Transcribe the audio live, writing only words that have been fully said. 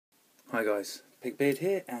Hi guys, Big Beard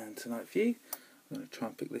here, and tonight for you, I'm going to try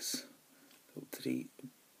and pick this little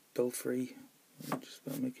Belfry, just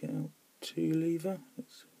about to make it out, 2 lever,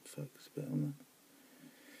 let's focus a bit on that,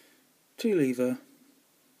 2 lever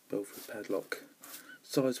Belfry Padlock.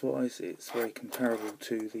 Size wise it's very comparable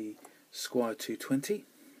to the Squire 220,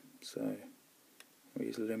 so we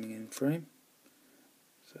use aluminium frame,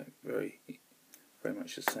 so very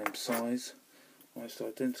much the same size, almost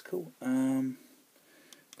identical.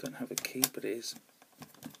 Don't have a key, but it is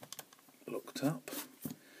locked up,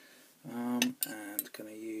 and going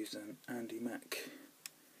to use an Andy Mac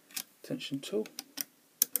tension tool,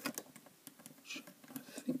 which I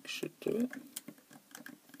think should do it.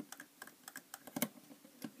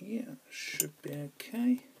 Yeah, should be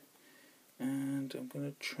okay. And I'm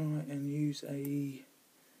going to try and use a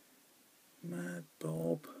Mad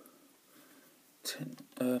Bob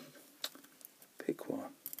pick wire.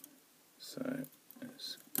 So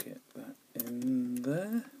let's get that in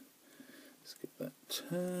there. Let's get that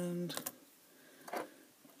turned,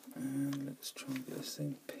 and let's try and get this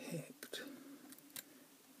thing picked.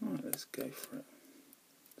 Right, let's go for it.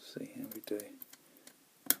 See how we do.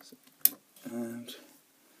 And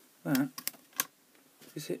that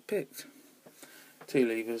is it picked. 2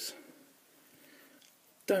 levers.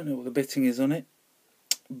 Don't know what the bitting is on it,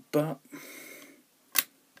 but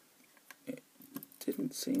it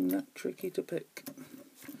didn't seem that tricky to pick.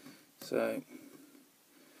 So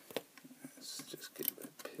let's just get the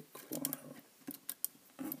pick wire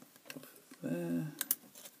out of there.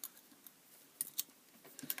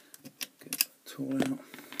 Get the tool out.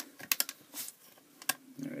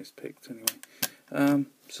 There it is, picked anyway.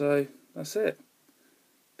 So that's it.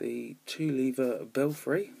 The 2 lever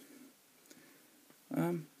Belfry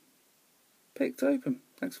picked open.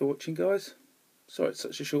 Thanks for watching, guys. Sorry it's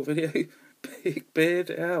such a short video. Big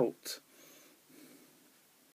Beard out.